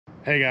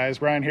Hey guys,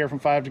 Brian here from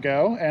 5 to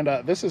Go, and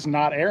this is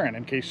not Aaron,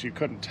 in case you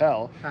couldn't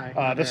tell.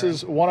 Hi, this Aaron.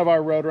 is one of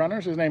our road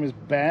runners. His name is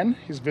Ben.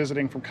 He's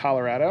visiting from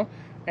Colorado,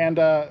 and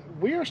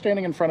we are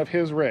standing in front of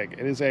his rig.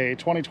 It is a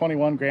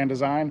 2021 Grand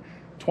Design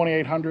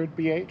 2800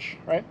 BH,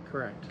 right?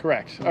 Correct.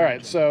 Correct. All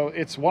right, so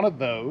it's one of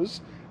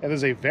those. It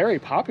is a very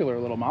popular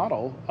little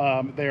model.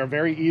 They are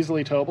very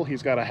easily towable.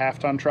 He's got a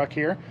half-ton truck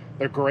here.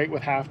 They're great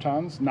with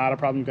half-tons. Not a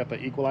problem. You've got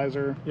the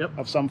equalizer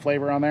of some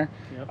flavor on there.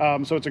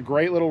 So it's a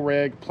great little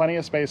rig, plenty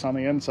of space on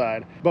the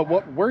inside. But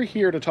what we're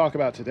here to talk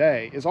about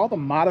today is all the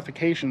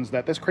modifications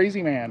that this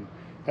crazy man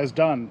has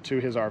done to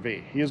his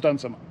RV. He has done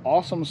some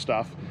awesome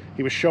stuff.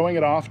 He was showing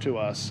it off to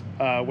us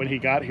when he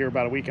got here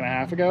about a week and a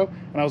half ago,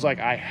 and I was like,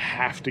 I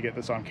have to get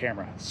this on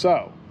camera.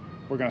 So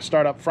we're going to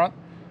start up front,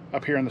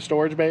 up here in the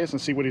storage bays,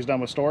 and see what he's done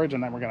with storage,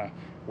 and then we're going to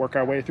work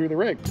our way through the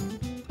rig.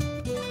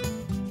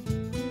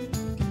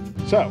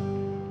 So,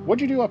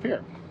 what'd you do up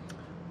here?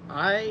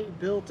 I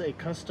built a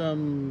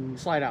custom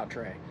slide-out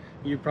tray.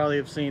 You probably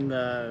have seen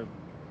the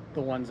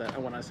ones that,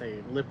 when I say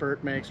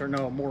Lippert makes, or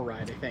no,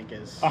 Morride, I think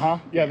is.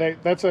 Yeah,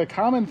 that's a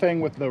common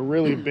thing with the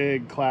really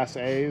big Class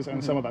A's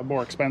and some of the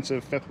more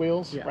expensive fifth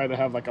wheels, right? They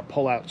have like a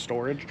pull-out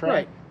storage tray.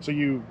 Right. So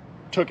you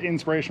took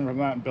inspiration from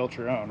that and built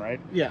your own, right?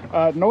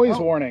 Yeah. Noise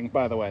warning,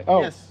 by the way.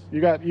 Oh, yes.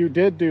 You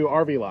did do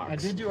RV locks. I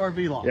did do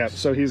RV locks. Yeah,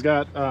 so he's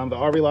got the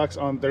RV locks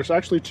on. There's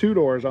actually two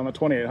doors on the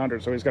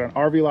 2800, so he's got an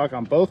RV lock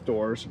on both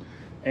doors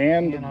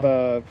and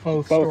the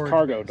both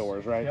cargo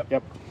doors, right?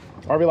 Yep.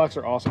 RV locks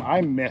are awesome. I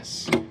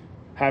miss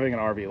having an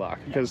RV lock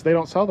because they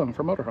don't sell them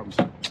for motorhomes.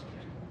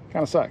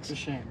 Kind of sucks. It's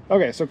a shame.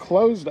 Okay, so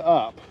closed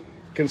up.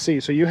 Can see,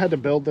 so you had to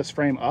build this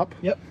frame up.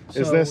 Yep.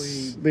 Is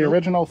this the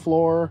original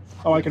floor?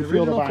 Oh, I can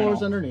feel the vinyl. The original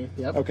floor's underneath.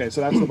 Yep. Okay,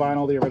 so that's the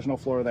vinyl, the original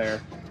floor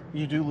there.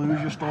 You do lose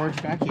your storage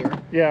back here.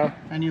 Yeah.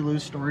 And you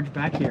lose storage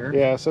back here.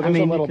 Yeah. So there's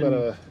a little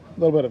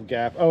bit of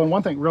gap. Oh, and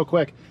one thing, real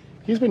quick,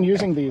 he's been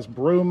using these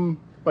Broom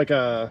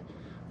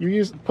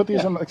put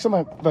these in like some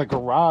of the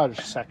garage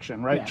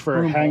section, right?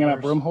 For hanging up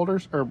broom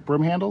holders or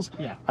broom handles.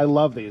 Yeah. I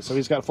love these. So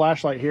he's got a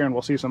flashlight here, and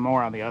we'll see some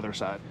more on the other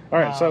side. All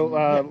right,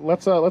 so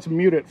let's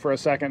mute it for a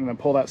second and then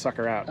pull that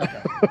sucker out.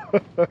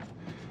 Okay.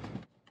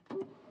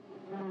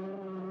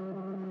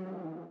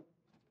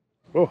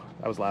 Oh,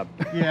 that was loud.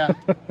 Yeah.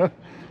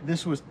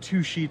 This was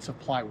 2 sheets of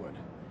plywood.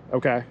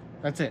 Okay.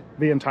 That's it.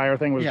 The entire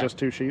thing was just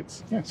 2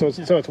 sheets. Yeah. So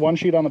it's 1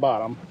 sheet on the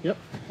bottom. Yep.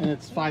 And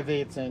it's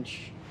 5/8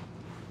 inch.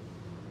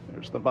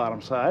 There's the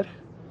bottom side.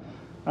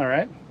 All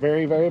right,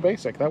 very, very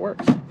basic. That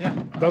works. Yeah.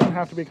 Doesn't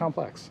have to be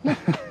complex.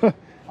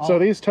 So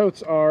these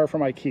totes are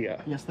from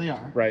IKEA. Yes, they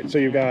are. Right, so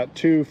you've got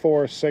 2,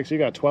 4, 6, you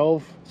got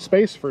 12,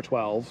 space for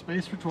 12.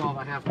 Space for 12,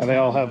 I have to. And they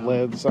all have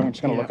lids, so I'm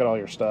just gonna look at all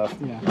your stuff.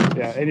 Yeah.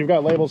 Yeah, and you've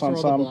got labels on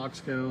some.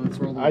 Blocks go. That's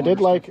where all the I did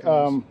like,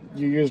 goes.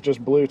 you use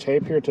just blue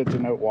tape here to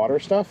denote water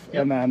stuff,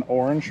 and then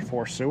orange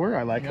for sewer.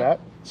 I like that.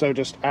 So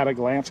just at a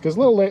glance, because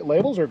little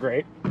labels are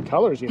great,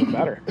 color's even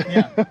better.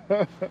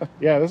 Yeah.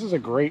 Yeah, this is a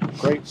great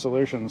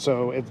solution.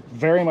 So it's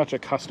very much a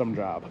custom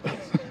job.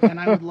 And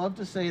I would love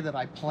to say that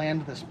I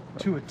planned this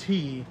to a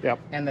T,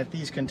 and that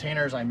these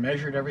containers, I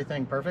measured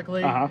everything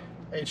perfectly.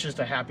 It's just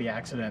a happy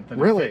accident that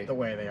it fit the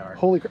way they are.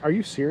 Holy, are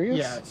you serious?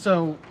 Yeah.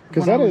 So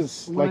because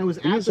when I was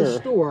at the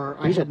store,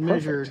 I had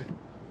measured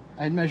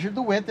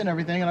the width and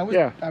everything, and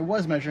I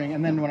was measuring,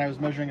 and then when I was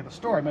measuring at the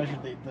store, I measured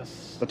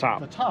the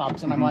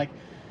tops, and I'm like,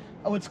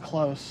 oh, it's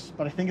close,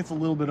 but I think it's a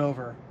little bit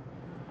over.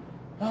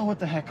 Oh, what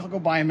the heck? I'll go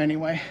buy them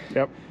anyway.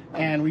 Yep.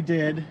 And we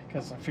did,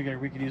 because I figured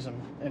we could use them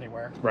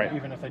anywhere,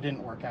 even if they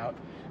didn't work out.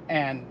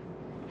 And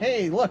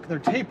hey, look, they're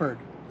tapered.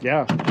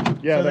 Yeah.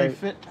 Yeah. So they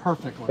fit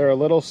perfectly. They're a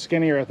little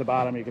skinnier at the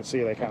bottom. You can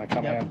see they kind of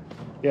come in.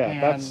 Yeah,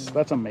 and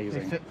that's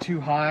amazing. They fit too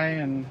high,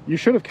 and you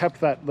should have kept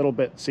that little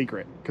bit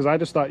secret, because I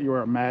just thought you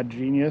were a mad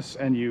genius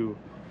and you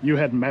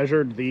had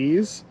measured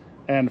these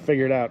and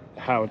figured out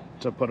how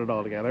to put it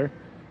all together.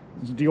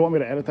 Do you want me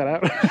to edit that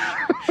out?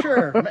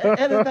 Sure,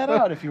 edit that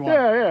out if you want.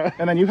 Yeah.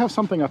 And then you have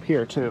something up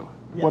here too.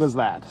 Yes. What is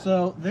that?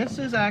 So this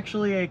is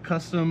actually a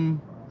custom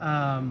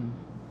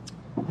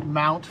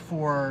mount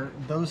for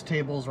those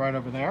tables right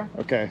over there.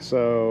 Okay,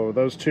 so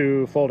those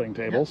 2 folding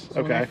tables. Yep.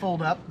 So when they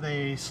fold up,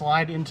 they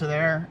slide into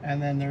there,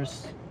 and then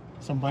there's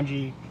some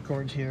bungee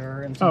cords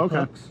here and some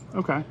hooks.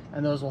 Okay.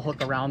 And those will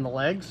hook around the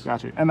legs.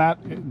 Got you. And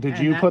that, did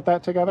you put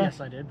that together? Yes,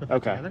 I did put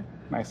that together.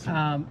 Nice.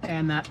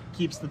 And that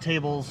keeps the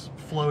tables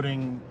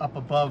floating up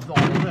above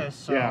all of this.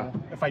 So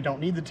if I don't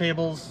need the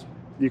tables,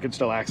 you can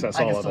still access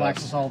all of this. I can still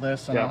access all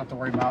this, and I don't have to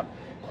worry about,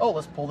 oh,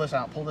 let's pull this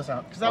out.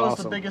 Because that was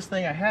the biggest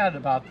thing I had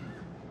about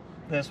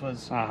this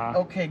was,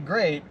 okay,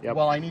 great.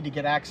 Well, I need to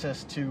get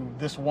access to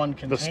this one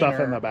container. The stuff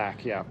in the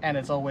back, And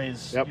it's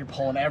always, you're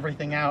pulling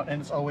everything out, and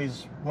it's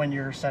always when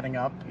you're setting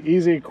up.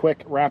 Easy,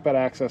 quick, rapid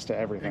access to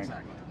everything.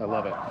 Exactly. I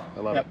love it. I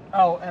love it.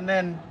 Oh, and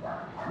then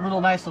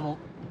nice little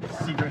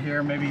secret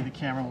here. Maybe the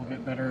camera will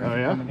get better if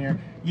you come in here.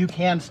 You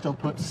can still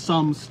put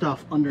some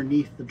stuff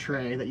underneath the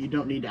tray that you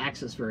don't need to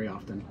access very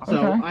often.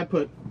 So I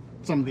put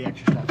some of the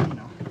extra stuff,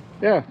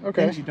 Yeah,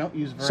 okay. Things you don't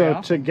use very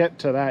often. So to get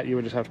to that, you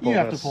would just have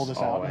to pull this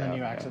out, and then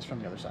you access from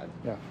the other side.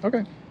 Yeah,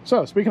 okay.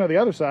 So speaking of the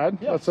other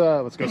side, let's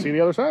go see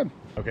the other side.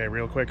 Okay,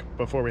 real quick,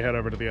 before we head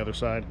over to the other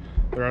side,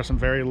 there are some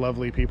very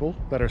lovely people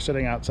that are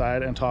sitting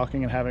outside and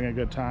talking and having a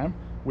good time.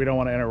 We don't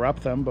want to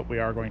interrupt them, but we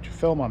are going to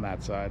film on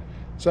that side.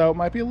 So it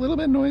might be a little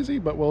bit noisy,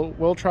 but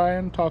we'll try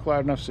and talk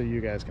loud enough so you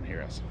guys can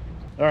hear us.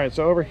 All right,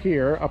 so over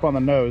here, up on the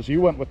nose,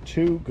 you went with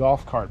 2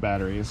 golf cart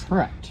batteries.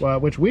 Correct.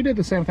 Which we did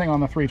the same thing on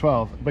the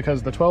 312,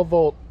 because the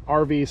 12-volt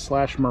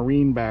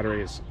RV/marine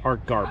batteries are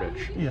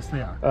garbage. Yes,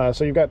 they are.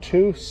 So you've got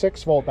 2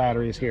 6-volt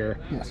batteries here.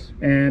 Yes.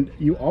 And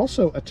you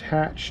also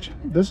attached,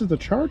 this is the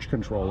charge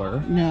controller.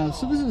 No,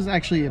 so this is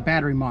actually a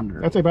battery monitor.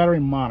 That's a battery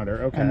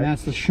monitor, okay. And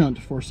that's the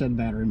shunt for said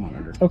battery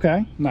monitor.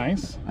 Okay,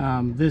 nice.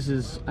 This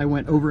is, I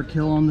went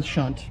overkill on the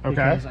shunt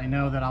because I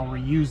know that I'll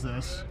reuse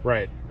this.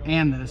 Right.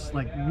 And this,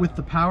 like with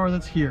the power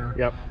that's here,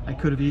 yep. I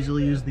could have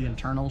easily used the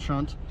internal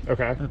shunt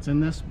that's in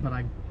this, but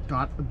I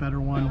got a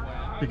better one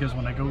because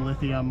when I go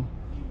lithium.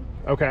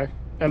 Okay.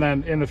 And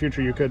then in the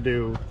future you could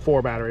do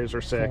 4 batteries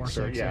or 6. 4,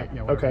 6, or, 8,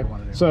 okay. You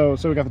want to do.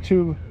 So we got the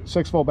 2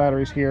 6-volt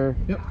batteries here.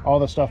 Yep. All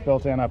the stuff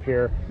built in up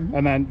here.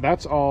 And then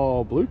that's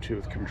all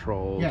Bluetooth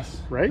controlled.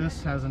 Yes. Right?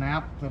 This has an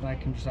app that I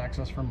can just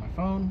access from my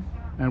phone.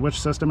 And which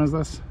system is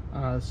this?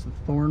 It's the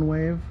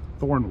Thornwave.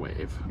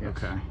 Thornwave. Yes.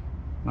 Okay.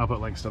 I'll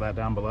put links to that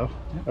down below.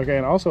 Yep. Okay,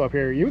 and also up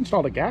here, you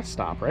installed a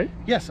GasStop, right?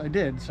 Yes, I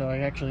did. So I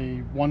actually,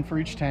 one for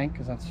each tank,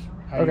 because that's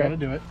how you got to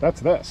do it.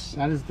 That's this.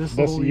 That is this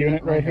little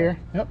unit right here?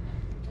 Yep.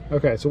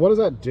 Okay, so what does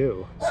that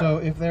do? So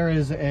if there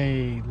is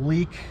a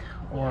leak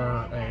or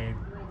a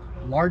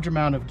large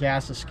amount of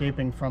gas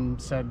escaping from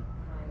said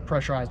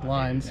pressurized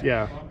lines,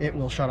 it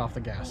will shut off the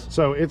gas.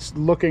 So it's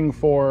looking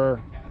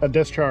for a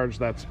discharge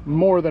that's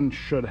more than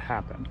should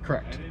happen.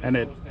 Correct. And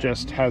it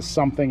just has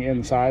something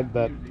inside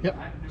that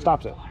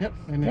stops it. Yep,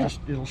 and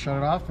it'll shut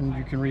it off, and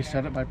you can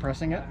reset it by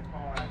pressing it.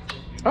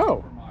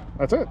 Oh,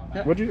 that's it.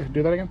 Yep. Would you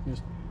do that again?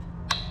 Yes.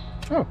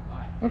 Oh,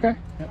 okay.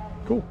 Yep.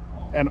 Cool.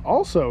 And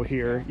also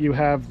here you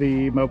have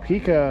the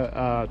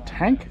Mopica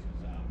tank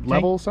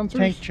level sensors?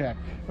 Tank check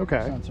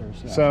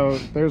sensors. Yeah. So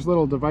there's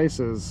little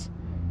devices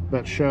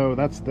that show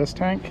that's this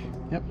tank.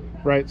 Yep.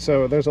 Right,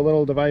 so there's a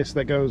little device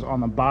that goes on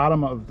the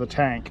bottom of the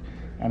tank,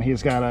 and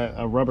he's got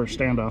a rubber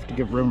standoff to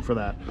give room for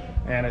that.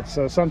 And it's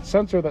a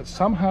sensor that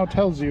somehow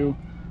tells you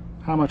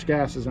how much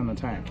gas is in the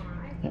tank.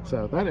 Yep.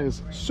 So that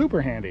is super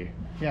handy.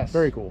 Yes.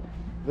 Very cool.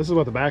 This is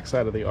what the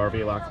backside of the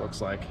RV lock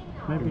looks like.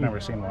 Maybe you've never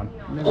seen one.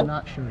 Maybe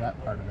not show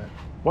that part of it.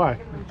 Why?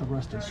 With the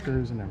rusted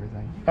screws and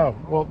everything. Oh,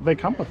 well, they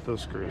come with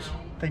those screws.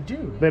 They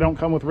do. They don't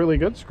come with really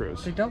good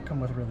screws. They don't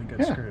come with really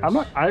good screws.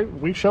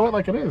 We show it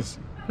like it is.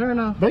 Fair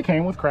enough. They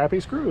came with crappy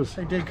screws.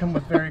 They did come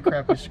with very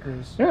crappy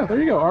screws. Yeah, there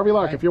you go. RV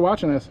Lock, if you're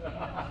watching this,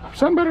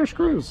 send better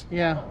screws.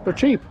 Yeah. They're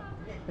cheap.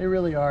 They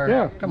really are.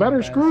 Yeah,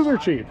 better screws are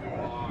cheap.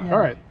 Yeah. All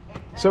right.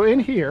 So in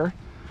here,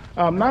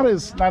 not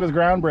as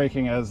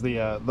groundbreaking as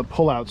the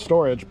pull-out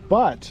storage,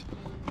 but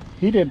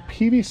he did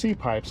PVC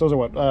pipes. Those are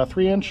what,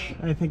 3-inch?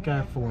 I think 4,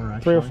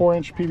 actually. 3 or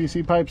 4-inch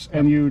PVC pipes,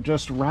 and you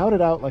just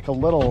routed out like a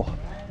little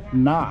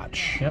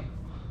notch. Yep.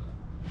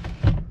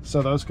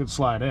 So those could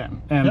slide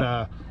in. And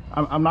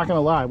I'm not gonna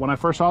lie, when I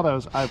first saw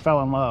those, I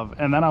fell in love.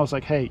 And then I was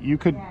like, hey, you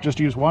could just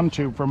use one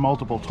tube for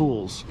multiple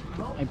tools.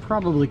 I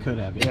probably could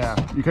have, yes.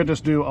 Yeah, you could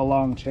just do a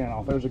long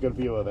channel. There's a good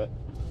view of it.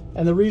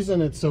 And the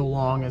reason it's so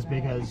long is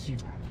because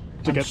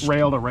to get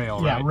rail to rail,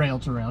 right? Yeah, rail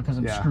to rail, because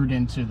I'm screwed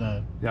into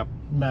the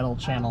metal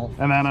channel.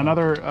 And then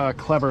another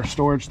clever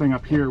storage thing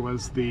up here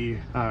was the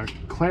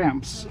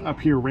clamps up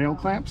here, rail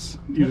clamps.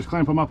 You just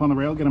clamp them up on the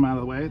rail, get them out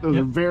of the way. Those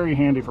are very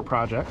handy for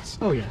projects.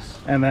 Oh, yes.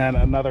 And then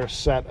another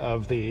set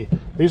of these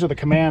are the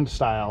command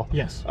style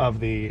of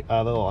the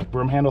little like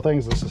broom handle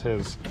things. This is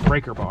his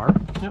breaker bar.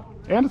 Yep.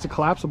 And it's a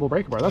collapsible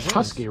breaker bar. That's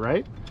Husky,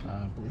 right?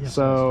 Yes,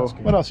 so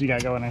what else you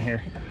got going in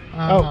here?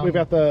 Oh, we've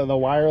got the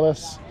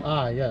wireless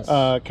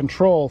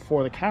control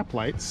for the cap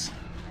lights,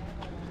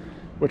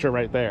 which are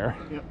right there.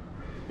 Yep.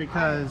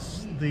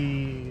 Because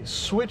the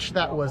switch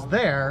that was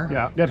there...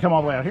 Yeah, you had to come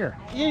all the way out here.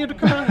 Yeah, you had to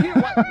come out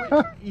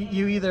here.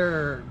 You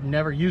either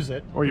never use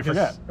it... Or you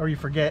forget. Or you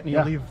forget, and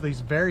you leave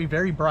these very,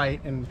 very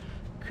bright and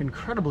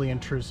incredibly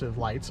intrusive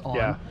lights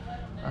on,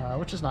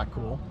 which is not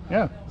cool.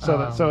 Yeah,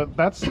 so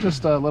that's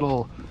just a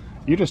little...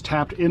 You just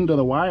tapped into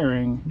the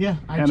wiring,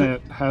 and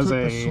it has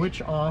took the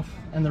switch off.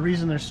 And the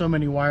reason there's so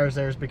many wires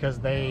there is because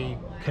they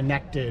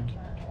connected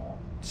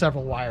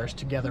several wires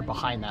together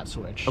behind that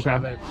switch. Okay.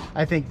 So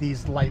I think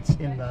these lights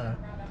in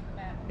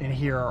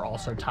here are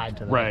also tied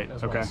to that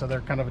as well. So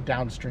they're kind of a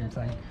downstream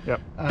thing. Yep.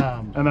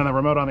 And then the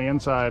remote on the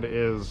inside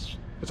it's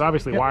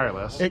obviously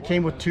wireless. It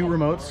came with 2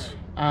 remotes.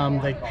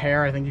 They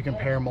pair. I think you can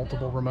pair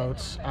multiple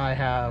remotes.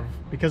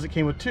 Because it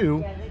came with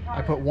 2,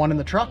 I put one in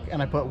the truck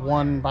and I put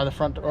one by the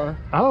front door.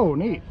 Oh,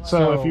 neat.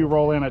 So if you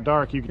roll in at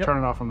dark, you can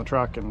turn it off from the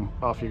truck and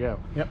off you go.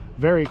 Yep.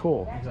 Very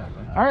cool.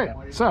 Exactly. All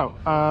right, so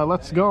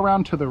let's go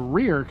around to the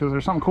rear because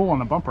there's something cool on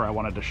the bumper I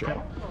wanted to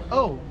show.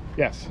 Oh.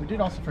 Yes. We did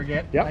also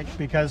forget,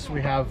 because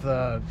we have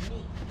the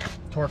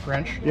torque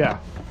wrench. Yeah.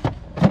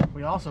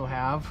 We also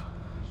have...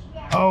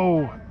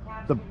 Oh,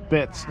 the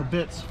bits. The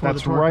bits for That's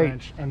the torque right.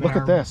 wrench. And look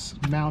at this.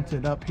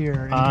 Mounted up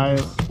here.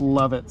 I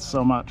love it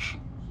so much.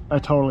 I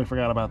totally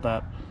forgot about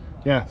that.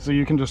 Yeah, so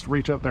you can just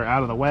reach up. They're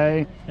out of the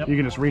way. Yep. You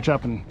can just reach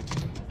up and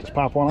just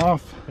pop one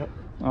off. Yep.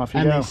 Off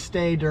you go. go. And they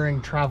stay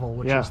during travel,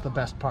 which is the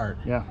best part.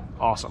 Yeah,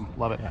 awesome.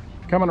 Love it. Yeah.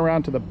 Coming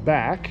around to the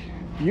back,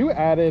 you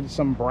added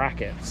some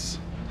brackets.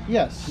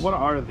 Yes. What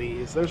are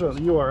these? There's a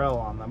URL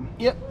on them.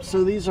 Yep,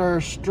 so these are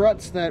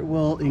struts that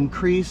will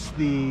increase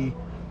the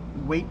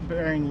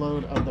weight-bearing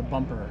load of the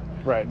bumper.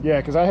 Right, yeah,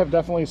 because I have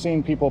definitely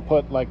seen people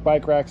put like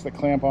bike racks that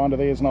clamp onto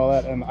these and all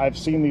that, and I've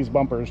seen these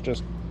bumpers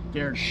just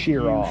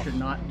shear off. You should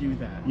not do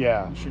that.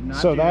 Yeah. You should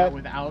not do that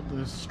without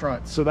the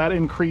struts. So that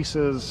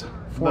increases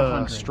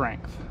the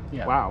strength.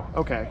 Yeah. Wow,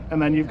 okay.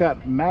 And then you've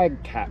got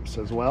mag caps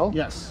as well?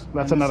 Yes.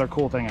 That's another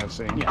cool thing I've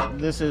seen. Yeah,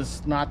 this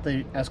is not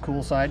the as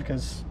cool side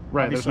because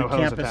there's no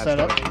hose attached set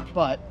up,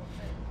 but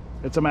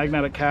it's a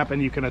magnetic cap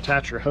and you can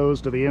attach your hose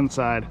to the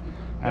inside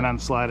and then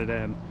slide it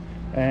in.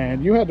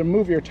 And you had to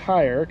move your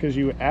tire because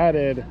you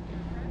added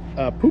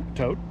a poop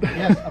tote.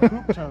 Yes, a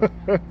poop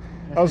tote.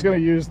 I was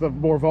going to use the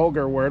more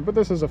vulgar word, but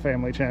this is a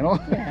family channel.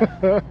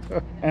 Yeah.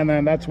 And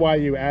then that's why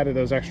you added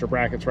those extra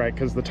brackets, right?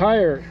 Because the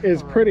tire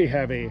is pretty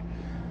heavy.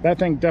 That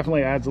thing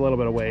definitely adds a little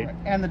bit of weight.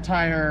 And the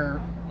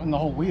tire and the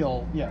whole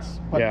wheel, yes.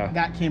 But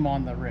that came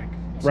on the rig.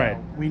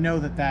 So we know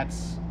that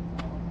that's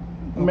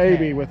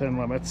maybe within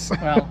limits.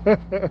 Well,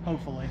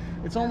 hopefully.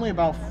 It's only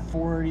about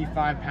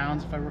 45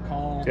 pounds, if I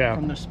recall,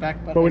 from the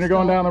spec. But when you're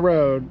going down the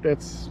road,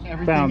 it's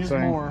bouncing.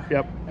 Is more.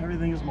 Yep.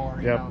 Everything is more,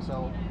 you know,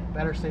 so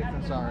better safe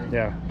than sorry.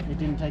 Yeah. It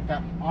didn't take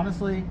that.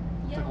 Honestly,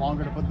 it took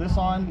longer to put this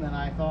on than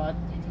I thought,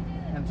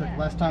 and took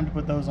less time to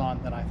put those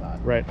on than I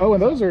thought. Right. Oh,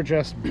 and those are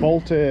just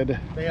bolted.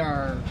 They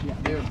are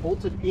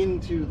bolted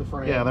into the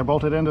frame. Yeah, they're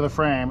bolted into the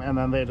frame, and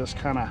then they just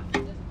kind of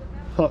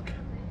hook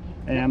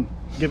and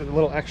give it a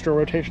little extra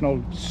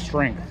rotational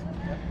strength.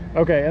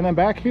 Okay, and then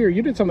back here,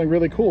 you did something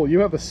really cool. You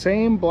have the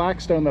same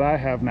Blackstone that I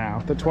have now,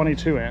 the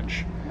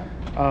 22-inch.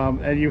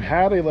 And you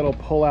had a little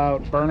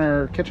pull-out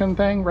burner kitchen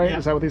thing, right? Yeah.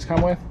 Is that what these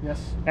come with?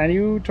 Yes. And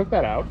you took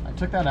that out. I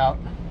took that out,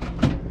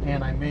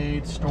 and I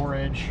made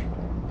storage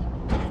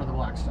for the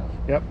Blackstone.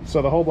 Yep,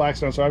 so the whole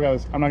Blackstone, so I've got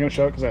this, I'm not going to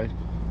show it because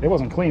it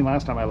wasn't clean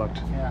last time I looked.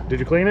 Yeah. Did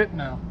you clean it?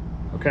 No.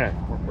 Okay,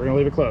 we're going to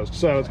leave it closed.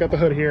 So it's got the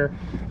hood here,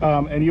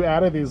 and you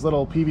added these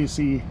little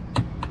PVC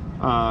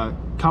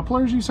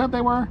couplers, you said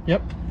they were?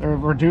 Yep. They're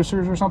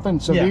reducers or something.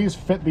 So these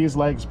fit these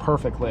legs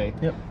perfectly.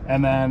 Yep.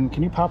 And then,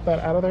 can you pop that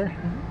out of there?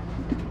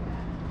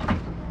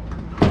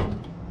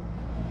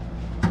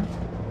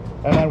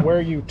 And then where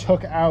you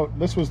took out,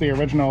 this was the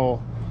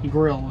original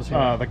grill was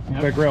here.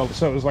 The grill.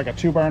 So it was like a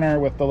 2-burner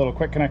with the little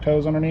quick connect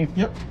hose underneath?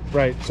 Yep.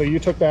 Right, so you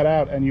took that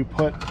out and you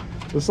put,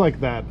 this is like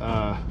that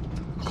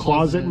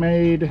closet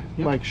made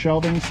like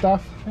shelving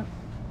stuff. Yep.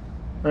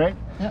 Right?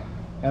 Yep.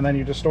 And then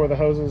you just store the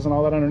hoses and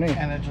all that underneath.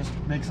 And it just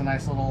makes a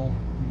nice little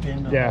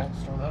bin to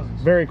store the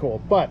hoses. Very cool.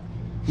 But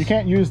you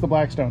can't use the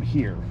Blackstone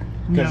here.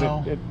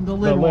 No, the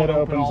lid won't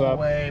open all the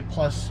way,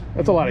 plus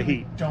it's a lot of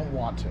heat. Don't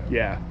want to.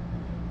 Yeah.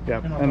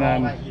 Yep. And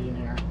then all that heat in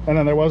here. And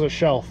then there was a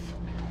shelf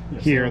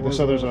here.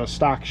 So there's a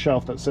stock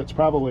shelf that sits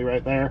probably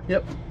right there.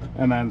 Yep.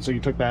 And then so you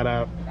took that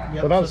out.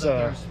 Yep, but so that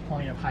there's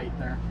plenty of height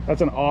there.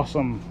 That's an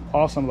awesome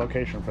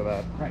location for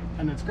that. Right.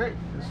 And it's great.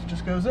 This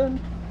just goes in.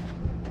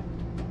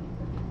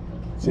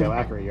 See how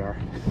accurate you are.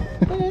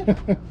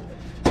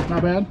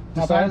 Not bad.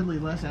 Decidedly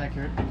less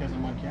accurate because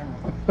I'm on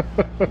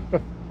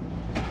camera.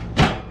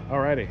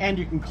 Alrighty. And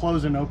you can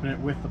close and open it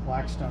with the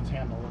Blackstone's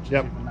handle, which is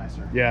even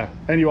nicer. Yeah.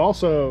 And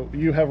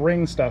you have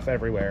ring stuff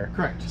everywhere.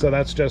 Correct. So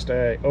that's just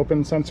a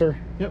open sensor.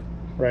 Yep.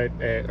 Right.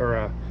 Or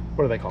a,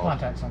 what are they called?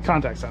 Contact sensor.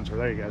 Contact sensor.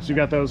 There you go. So you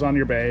got those on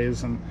your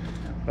bays, and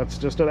that's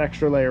just an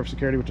extra layer of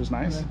security, which is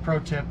nice. And then pro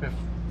tip: if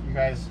you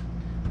guys,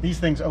 these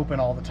things open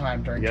all the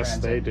time during transit.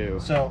 Yes, they do.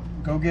 So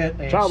go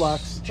get a child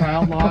locks,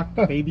 child lock,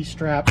 baby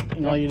strap,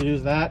 and all you do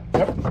is that.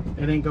 Yep.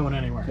 It ain't going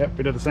anywhere. Yep.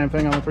 We did the same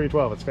thing on the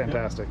 312. It's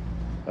fantastic. Yep.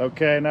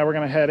 Okay, now we're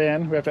gonna head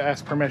in. We have to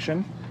ask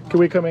permission. Can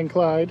we come in,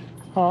 Clyde?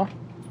 Huh?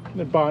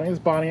 It's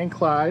Bonnie and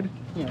Clyde.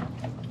 Yeah.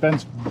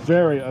 Ben's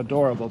very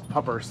adorable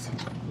puppers.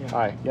 Yeah.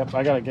 Hi. Yep,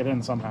 I gotta get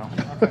in somehow.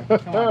 Okay,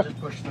 come on, just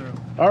push through.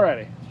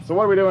 Alrighty. So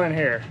what are we doing in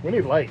here? We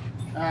need light.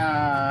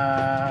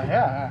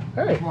 Yeah.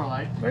 Hey. More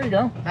light. There you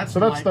go. That's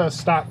the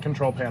stock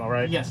control panel,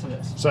 right? Yes, it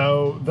is.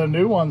 So the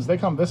new ones,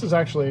 this is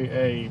actually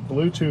a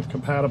Bluetooth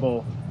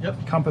compatible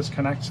Compass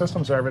Connect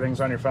system, so everything's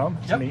on your phone.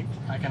 It's neat.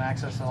 I can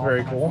access it all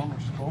Very from cool. my phone,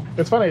 which is cool.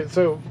 It's funny,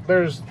 so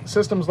there's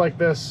systems like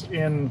this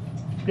in,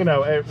 you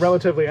know, a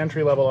relatively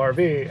entry-level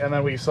RV, and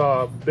then we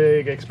saw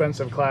big,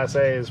 expensive Class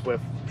A's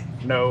with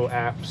no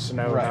apps,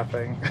 no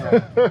nothing.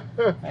 Right.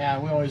 Yeah,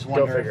 we always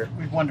wonder.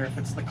 We wonder if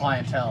it's the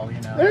clientele,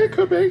 you know. It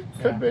could be.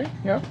 Could be.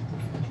 Yeah.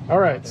 All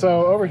right.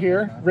 So over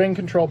here, ring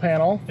control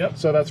panel. Yep.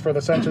 So that's for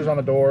the sensors on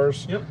the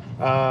doors. Yep.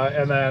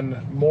 And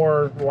then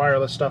more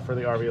wireless stuff for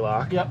the RV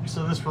lock. Yep.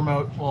 So this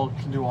remote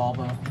can do all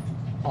the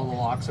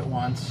locks at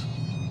once.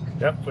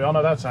 Yep. We all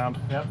know that sound.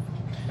 Yep.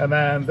 And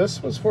then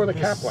this was for the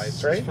cap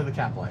lights, right? For the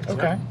cap lights.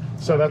 Okay. Yep.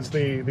 So that's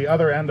the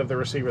other end of the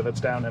receiver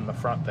that's down in the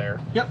front there.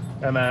 Yep.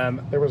 And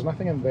then there was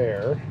nothing in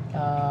there.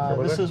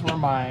 This is where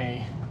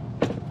my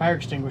fire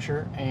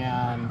extinguisher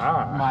and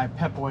my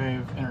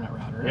PepWave internet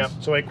router is. Yep.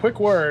 So a quick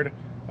word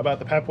about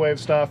the PepWave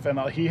stuff, and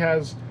he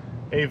has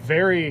a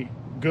very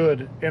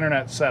good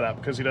internet setup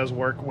because he does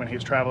work when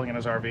he's traveling in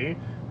his RV.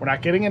 We're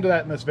not getting into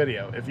that in this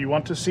video. If you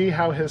want to see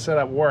how his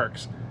setup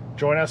works,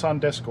 join us on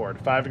Discord,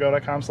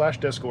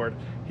 5togo.com/Discord.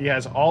 He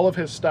has all of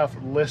his stuff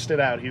listed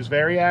out. He's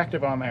very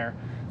active on there.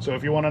 So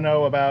if you want to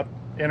know about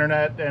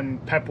internet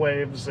and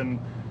PepWaves and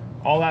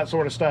all that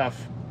sort of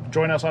stuff,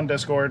 join us on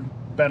Discord.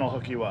 Ben will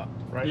hook you up,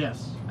 right?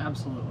 Yes,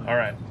 absolutely. All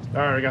right.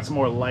 All right, we got some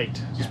more light.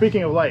 So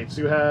speaking of lights,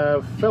 you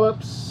have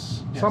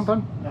Philips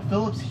something? The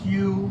Philips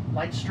Hue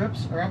light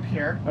strips are up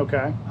here.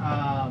 Okay.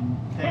 I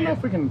don't know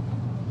if we can,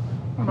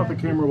 I don't know if the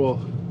camera will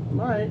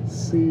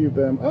see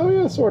them. Oh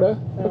yeah, sorta.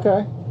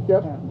 Okay.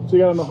 Yep. So you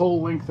got them the whole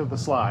length of the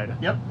slide.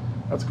 Yep.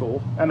 That's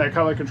cool. And they're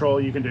color control,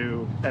 you can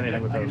do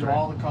anything with those, I can do right?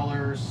 all the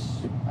colors.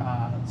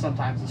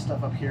 Sometimes the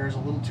stuff up here is a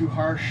little too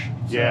harsh.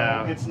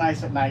 So it's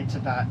nice at night to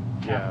not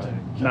have to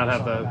not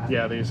have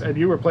the these. And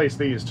you replace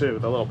these too,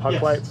 the little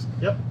puck lights.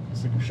 Yep.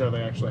 So you can show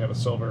they actually have a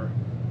silver.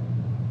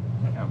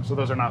 So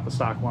those are not the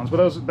stock ones, but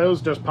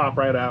those just pop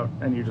right out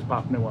and you just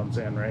pop new ones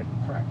in, right?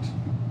 Correct.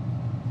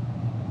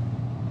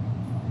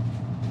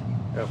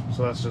 Yep.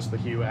 So that's just the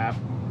Hue app.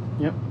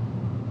 Yep.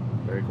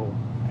 Very cool.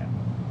 Yeah.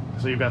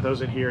 So you've got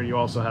those in here. You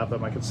also have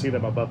them. I can see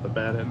them above the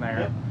bed in there.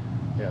 Yep.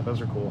 Yeah,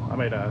 those are cool. I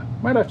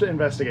might have to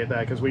investigate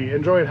that because we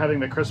enjoyed having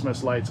the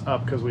Christmas lights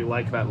up because we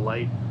like that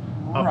light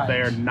up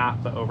there,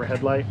 not the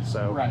overhead light.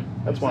 So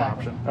that's one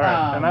option. All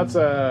right, and that's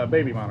a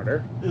baby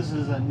monitor. This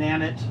is a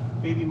Nanit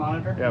baby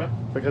monitor. Yep.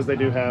 Because they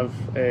do have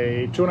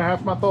a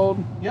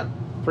 2.5-month-old. Yep.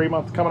 3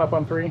 month, coming up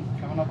on 3.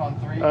 Coming up on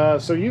 3.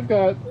 So you've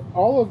got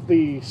all of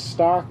the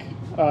stock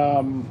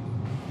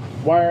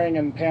wiring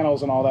and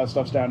panels and all that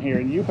stuff's down here,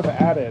 and you have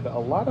added a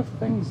lot of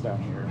things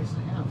down here. Yes,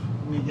 I have.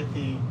 We get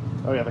the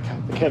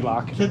the kid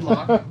lock. Kid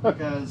lock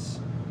because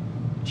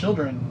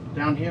children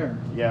down here.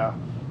 Yeah.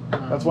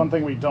 That's one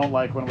thing we don't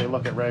like when we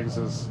look at rigs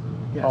is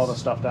all the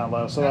stuff down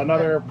low. So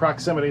another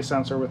proximity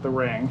sensor with the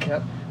ring.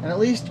 Yep. And at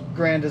least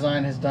Grand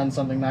Design has done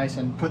something nice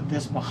and put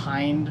this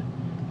behind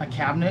a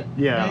cabinet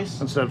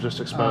base. Instead of just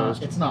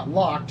exposed. It's not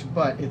locked,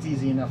 but it's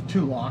easy enough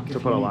to lock. To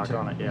put a lock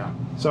on it, yeah.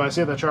 So I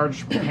see the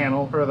charge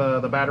panel, or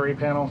the battery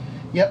panel.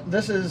 Yep,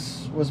 this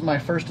was my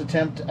first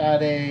attempt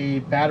at a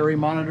battery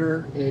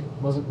monitor. It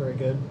wasn't very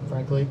good,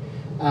 frankly.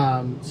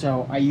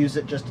 So I use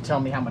it just to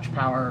tell me how much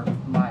power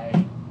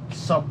my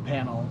sub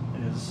panel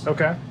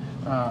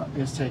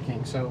is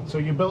taking. So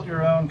you built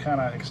your own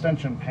kind of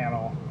extension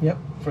panel. Yep.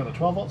 For the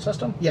 12-volt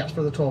system? Yes,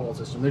 for the 12-volt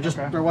system.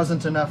 There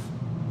wasn't enough.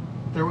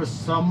 There was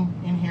some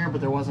in here,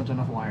 but there wasn't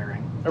enough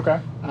wiring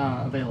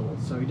available.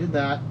 So we did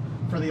that.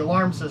 For the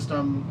alarm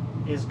system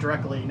is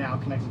directly now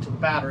connected to the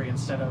battery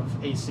instead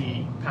of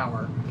AC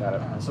power. Got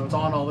it. So it's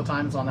on all the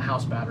time. It's on the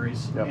house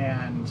batteries. Yep.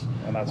 And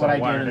that's what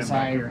I did is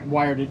I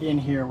wired it in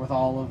here with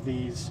all of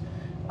these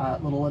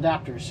little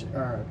adapters,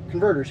 or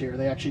converters here.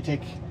 They actually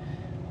take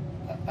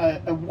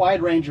a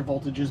wide range of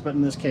voltages, but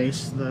in this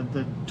case,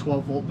 the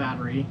 12-volt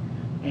battery,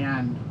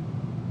 and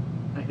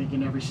I think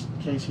in every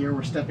case here,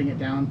 we're stepping it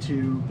down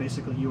to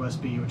basically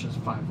USB, which is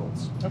 5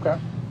 volts. Okay.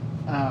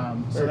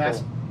 So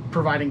that's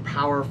providing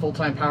power,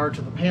 full-time power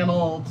to the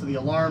panel, to the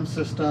alarm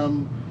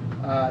system,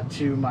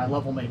 to my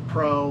LevelMate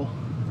Pro.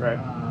 Right.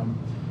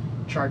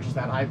 Charges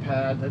that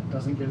iPad that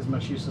doesn't get as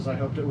much use as I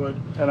hoped it would.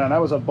 And then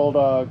that was a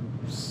Bulldog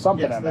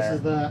something in there.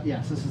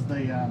 This is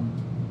the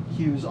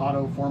Hughes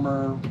Auto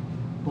Former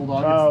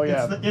Bulldog. Oh,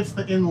 it's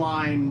the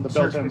inline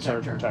built-in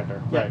surge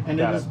protector. Yeah, right. And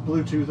it is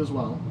Bluetooth as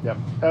well. Yep.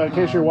 In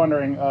case you're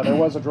wondering, there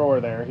was a drawer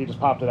there. He just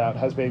popped it out. It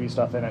has baby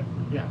stuff in it.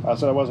 Yeah.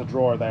 So there was a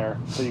drawer there,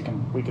 so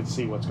we could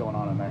see what's going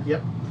on in there.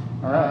 Yep.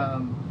 All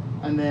right.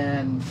 And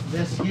then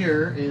this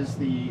here is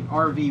the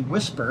RV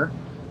Whisper,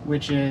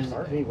 which is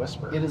RV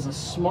Whisper. It is a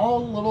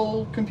small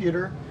little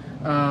computer.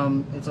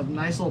 It's a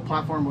nice little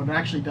platform. What it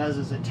actually does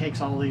is it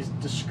takes all these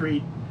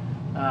discrete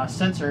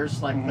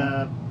sensors, like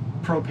the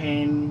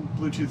propane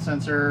Bluetooth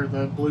sensor,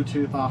 the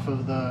Bluetooth off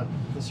of the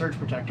surge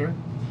protector,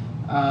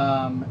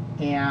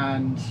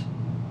 and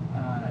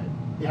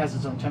it has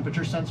its own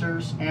temperature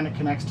sensors, and it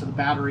connects to the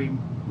battery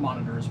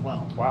monitor as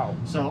well. Wow.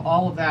 So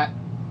all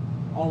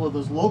of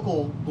those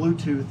local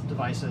Bluetooth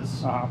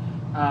devices are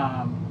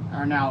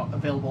now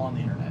available on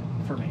the internet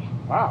for me.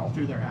 Wow.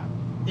 Through their app.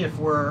 If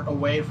we're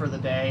away for the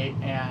day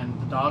and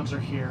the dogs are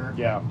here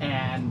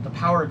and the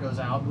power goes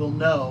out, we'll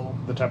know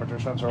the temperature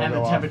sensor will and go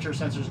the off. temperature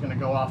sensor is going to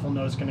go off. We'll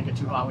know it's going to get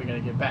too hot. We got to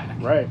get back.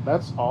 Right.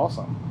 That's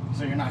awesome.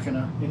 So you're not going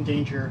to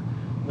endanger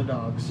the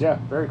dogs. Yeah.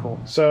 Very cool.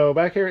 So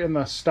back here in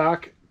the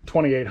stock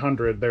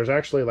 2800, there's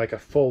actually like a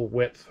full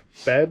width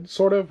bed,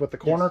 sort of, with the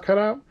corner cut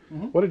out.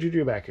 What did you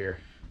do back here?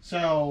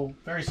 So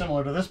very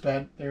similar to this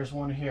bed, there's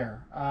one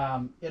here.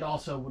 It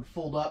also would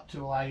fold up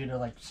to allow you to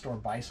like store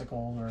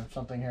bicycles or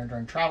something here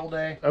during travel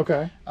day.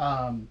 Okay.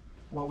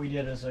 What we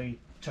did is we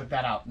took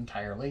that out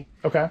entirely.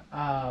 Okay.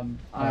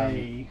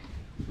 I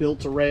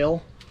built a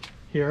rail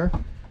here,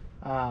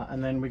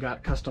 and then we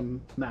got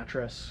custom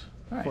mattress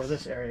for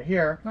this area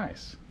here.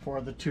 Nice.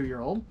 For the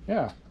 2-year-old.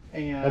 Yeah.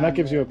 And that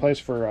gives you a place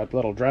for a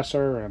little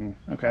dresser, and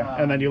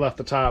and then you left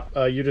the top.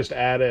 You just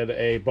added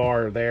a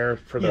bar there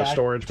for the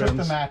storage bins. Took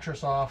the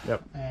mattress off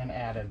and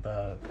added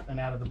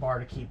the bar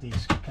to keep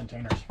these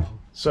containers from.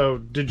 So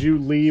did you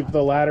leave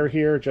the ladder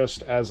here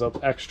just as an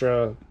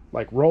extra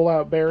like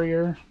rollout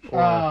barrier?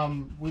 Or?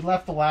 We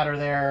left the ladder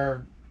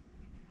there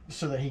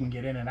so that he can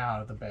get in and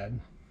out of the bed.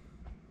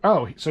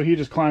 Oh, so he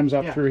just climbs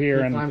up through here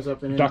and climbs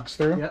up and ducks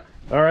through? Yep.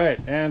 All right,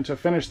 and to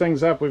finish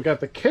things up, we've got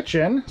the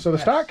kitchen. So the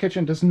stock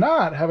kitchen does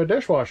not have a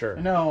dishwasher.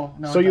 No,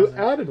 so you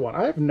added one.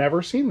 I've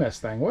never seen this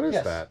thing. What is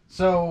that?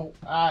 So,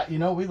 you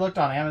know, we looked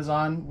on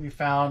Amazon. We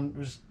found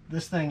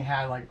this thing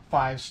had like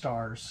 5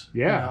 stars.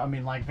 Yeah. You know, I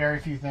mean, like very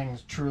few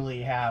things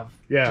truly have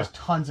just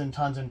tons and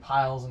tons and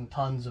piles and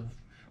tons of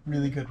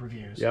really good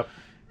reviews. Yep.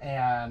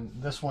 And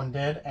this one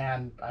did,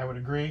 and I would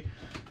agree.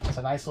 It's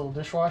a nice little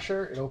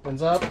dishwasher. It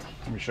opens up.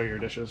 Let me show you your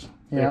dishes.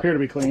 They appear to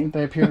be clean.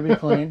 They appear to be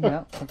clean,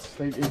 yeah.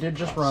 It did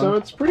just run. So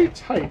it's pretty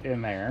tight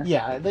in there.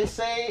 Yeah, they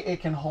say it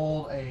can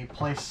hold a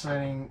place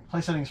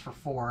settings for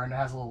 4, and it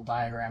has a little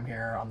diagram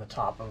here on the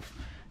top of,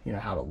 you know,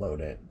 how to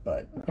load it.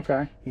 But,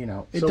 you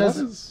know, it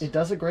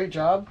does a great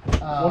job.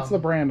 What's the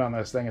brand on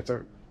this thing? It's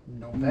a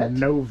Novet.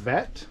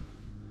 Novet?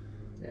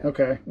 Yeah.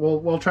 Okay,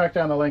 we'll track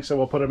down the links, so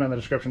we'll put them in the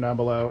description down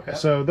below. Yep.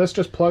 So this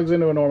just plugs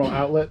into a normal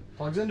outlet.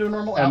 Plugs into a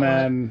normal outlet.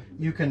 And then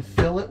you can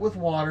fill it with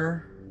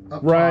water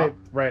up top.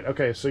 Right.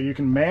 Okay, so you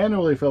can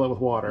manually fill it with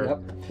water,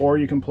 or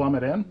you can plumb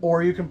it in.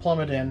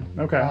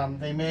 Okay.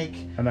 They make,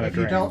 and then if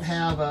you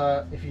have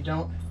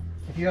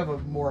a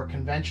more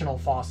conventional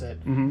faucet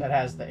that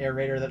has the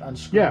aerator that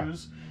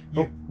unscrews,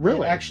 it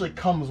actually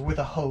comes with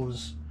a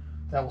hose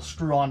that will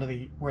screw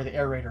onto where the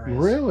aerator is.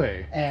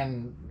 Really?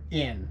 And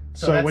in.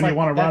 So when you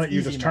want to run it,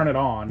 you just turn it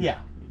on. Yeah,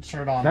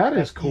 turn it on. That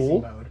is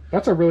cool.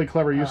 That's a really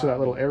clever use of that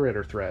little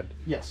aerator thread.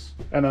 Yes.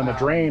 And then the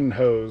drain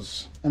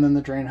hose. And then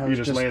the drain hose.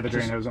 You just lay the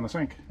drain hose in the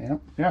sink. Yeah.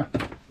 Yeah.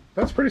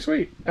 That's pretty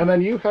sweet. And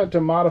then you had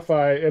to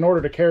modify, in order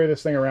to carry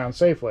this thing around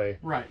safely.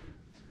 Right.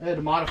 I had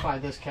to modify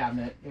this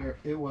cabinet.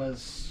 It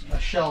was a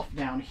shelf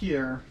down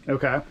here.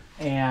 Okay.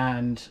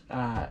 And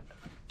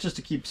just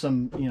to keep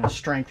some,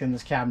 strength in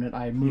this cabinet,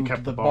 I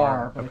moved the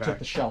bar, but I took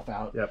the shelf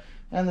out. Yep.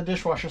 And the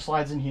dishwasher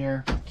slides in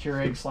here.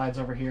 Keurig slides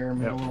over here.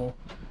 Made a little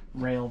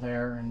rail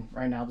there, and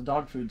right now the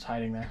dog food's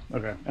hiding there.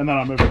 Okay. And then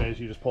on moving days,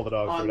 you just pull the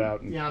dog food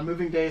out. And... Yeah, on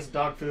moving days,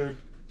 dog food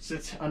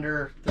sits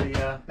under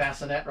the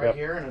bassinet right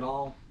here, and it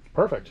all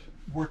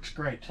works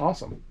great.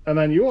 Awesome. And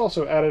then you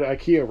also added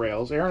IKEA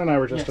rails. Aaron and I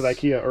were just at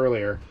IKEA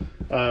earlier.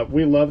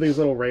 We love these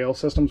little rail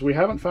systems. We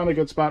haven't found a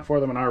good spot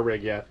for them in our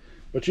rig yet,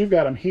 but you've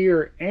got them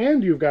here,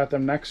 and you've got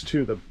them next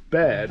to the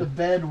bed. The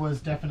bed was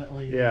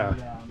definitely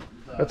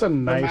that's a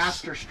nice the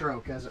master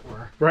stroke, as it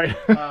were. Right.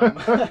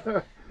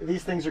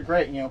 These things are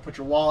great. Put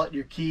your wallet,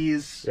 your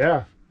keys.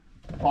 Yeah.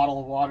 A bottle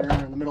of water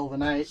in the middle of the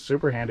night.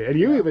 Super handy. And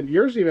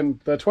yours even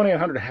the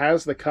 2800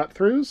 has the cut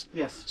throughs.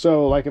 Yes.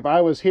 So like if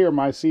I was here,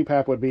 my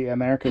CPAP would be in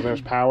there because there's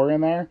power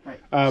in there.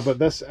 Right. But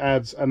this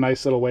adds a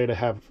nice little way to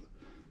have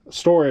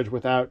storage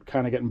without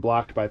kind of getting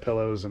blocked by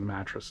pillows and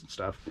mattress and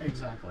stuff.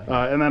 Exactly.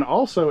 And then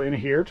also in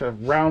here to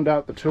round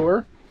out the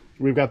tour,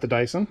 we've got the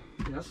Dyson.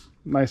 Yes.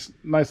 Nice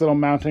little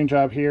mounting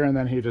job here, and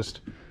then he just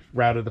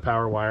routed the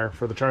power wire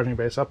for the charging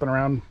base up and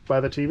around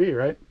by the TV,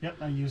 right? Yep,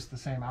 I used the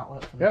same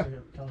outlet for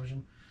the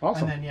television.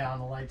 Awesome. And then on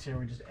the lights here,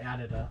 we just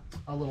added a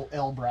little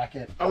L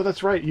bracket. Oh,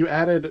 that's right. You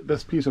added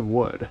this piece of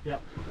wood.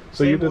 Yep.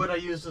 So same wood I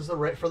used as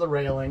for the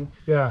railing.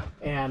 Yeah.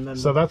 And then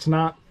so that's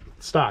not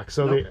stock.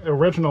 So the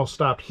original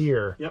stopped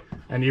here. Yep.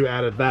 And you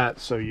added that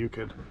so you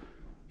could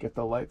get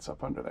the lights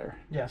up under there.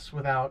 Yes,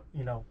 without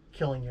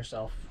killing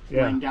yourself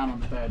laying down on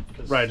the bed.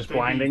 Right, just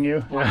blinding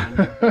you.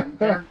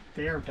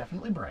 They are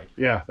definitely bright.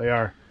 Yeah, they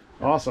are.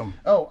 Awesome.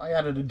 Oh, I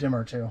added a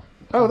dimmer too.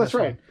 Oh, that's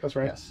right. That's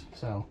right. Yes.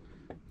 So.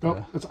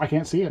 I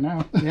can't see it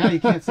now. Yeah, you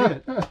can't see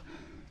it.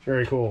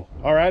 Very cool.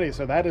 Alrighty,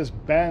 so that is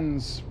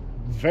Ben's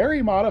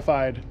very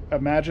modified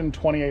Imagine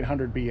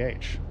 2800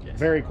 BH. Yes.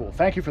 Very cool.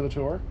 Thank you for the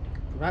tour.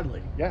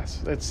 Gladly.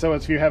 Yes.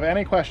 If you have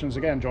any questions,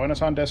 again, join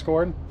us on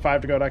Discord,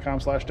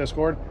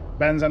 5togo.com/Discord.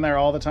 Ben's in there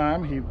all the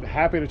time. He's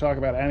happy to talk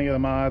about any of the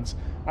mods.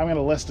 I'm going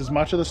to list as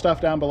much of the stuff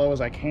down below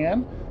as I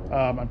can.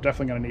 I'm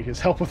definitely going to need his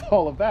help with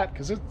all of that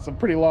because it's a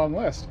pretty long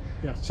list.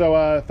 Yes.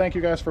 So thank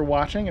you guys for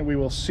watching, and we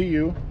will see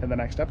you in the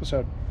next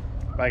episode.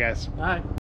 Bye, guys. Bye.